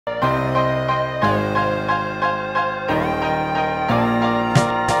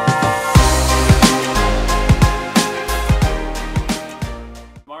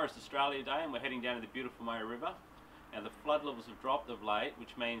heading down to the beautiful Murray River. Now the flood levels have dropped of late,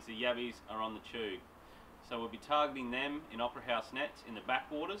 which means the yabbies are on the tube. So we'll be targeting them in Opera House nets in the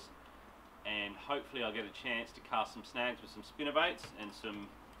backwaters, and hopefully I'll get a chance to cast some snags with some spinnerbaits and some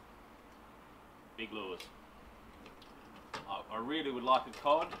big lures. I really would like a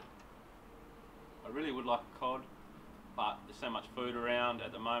cod. But there's so much food around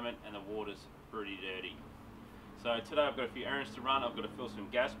at the moment and the water's pretty dirty. So today I've got a few errands to run. I've got to fill some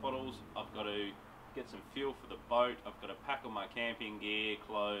gas bottles, I've got to get some fuel for the boat, I've got to pack all my camping gear,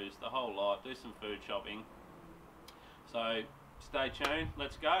 clothes, the whole lot, do some food shopping. So stay tuned,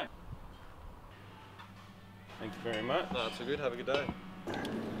 let's go. Thanks very much. No, it's all good, have a good day.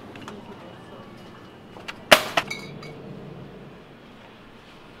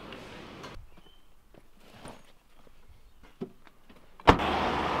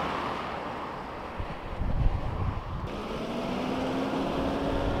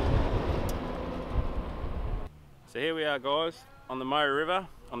 So here we are, guys, on the Murray River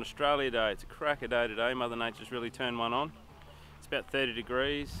on Australia Day. It's a cracker day today. Mother Nature's really turned one on. It's about 30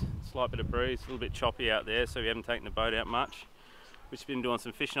 degrees, slight bit of breeze, a little bit choppy out there, so we haven't taken the boat out much. We've just been doing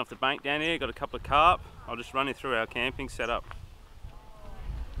some fishing off the bank down here, got a couple of carp. I'll just run you through our camping setup.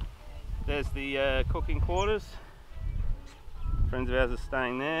 There's the cooking quarters. Friends of ours are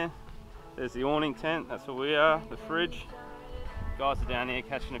staying there. There's the awning tent, that's where we are, the fridge. Guys are down here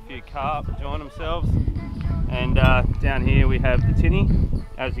catching a few carp, enjoying themselves. And down here we have the tinny.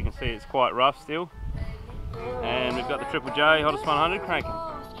 As you can see, it's quite rough still. And we've got the Triple J Hottest 100 cranking.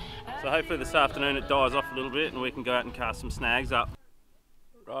 So hopefully this afternoon it dies off a little bit and we can go out and cast some snags up.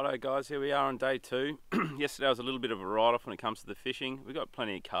 Righto guys, here we are on day 2. Yesterday was a little bit of a write-off when it comes to the fishing. We got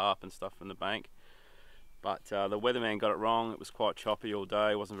plenty of carp and stuff from the bank. But the weatherman got it wrong. It was quite choppy all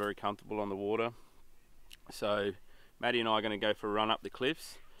day, wasn't very comfortable on the water. So Maddie and I are going to go for a run up the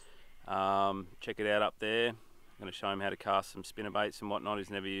cliffs. Check it out up there. I'm going to show him how to cast some spinner baits and whatnot. He's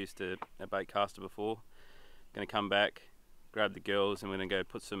never used a bait caster before. Going to come back, grab the girls, and we're going to go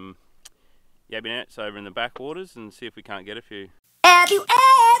put some yabby nets over in the backwaters and see if we can't get a few. Have you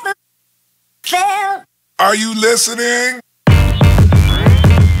ever felt? Are you listening?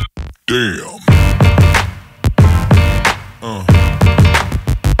 Damn.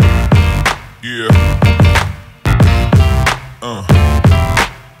 Yeah.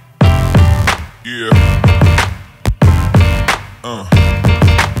 Yeah.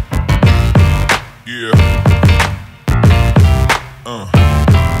 Yeah.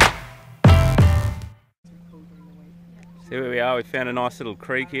 See where we are, we found a nice little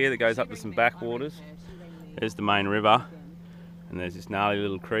creek here that goes up to some backwaters. There's the main river, and there's this gnarly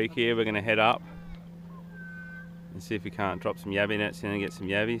little creek here. We're going to head up and see if we can't drop some yabby nets in and get some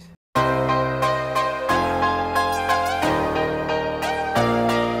yabbies.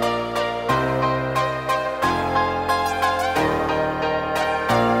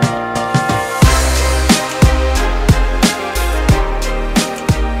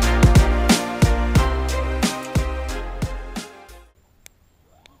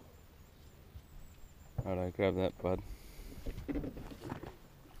 Righto, grab that, bud.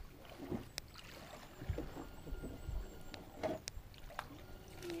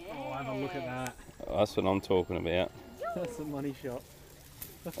 Oh, have a look at that. Oh, that's what I'm talking about. That's a money shot.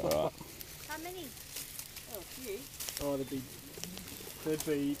 Alright. How many? Oh, a few. Oh, there'd be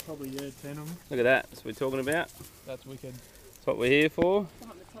probably 10 of them. Look at that, that's what we're talking about. That's wicked. That's what we're here for.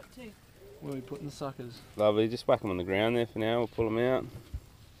 Some on the top too. Where are we putting the suckers? Lovely, just whack them on the ground there for now, we'll pull them out.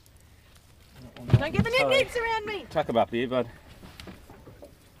 Don't get the nits around me. Chuck them up here, bud.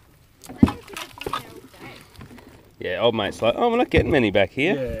 Yeah, old mate's like, oh, we're not getting many back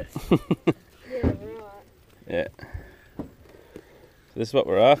here. Yeah. Yeah, right. Yeah. So this is what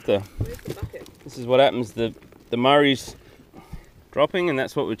we're after. Where's the bucket? This is what happens, the Murray's dropping and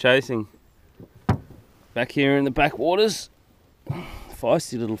that's what we're chasing. Back here in the backwaters.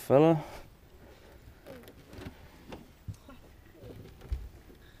 Feisty little fella.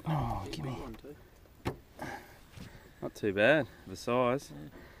 Oh, gimme. Not too bad, the size. Yeah.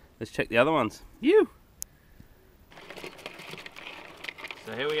 Let's check the other ones. You.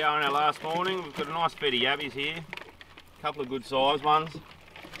 So here we are on our last morning. We've got a nice feed of yabbies here. A couple of good sized ones.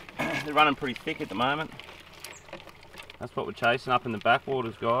 They're running pretty thick at the moment. That's what we're chasing up in the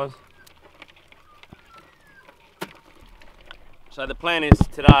backwaters, guys. So the plan is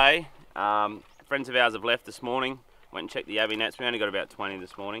today, friends of ours have left this morning. Went and checked the yabby nets. We only got about 20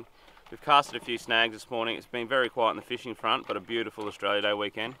 this morning. We've casted a few snags this morning. It's been very quiet on the fishing front, but a beautiful Australia Day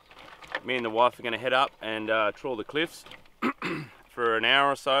weekend. Me and the wife are going to head up and trawl the cliffs for an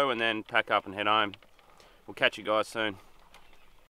hour or so and then pack up and head home. We'll catch you guys soon.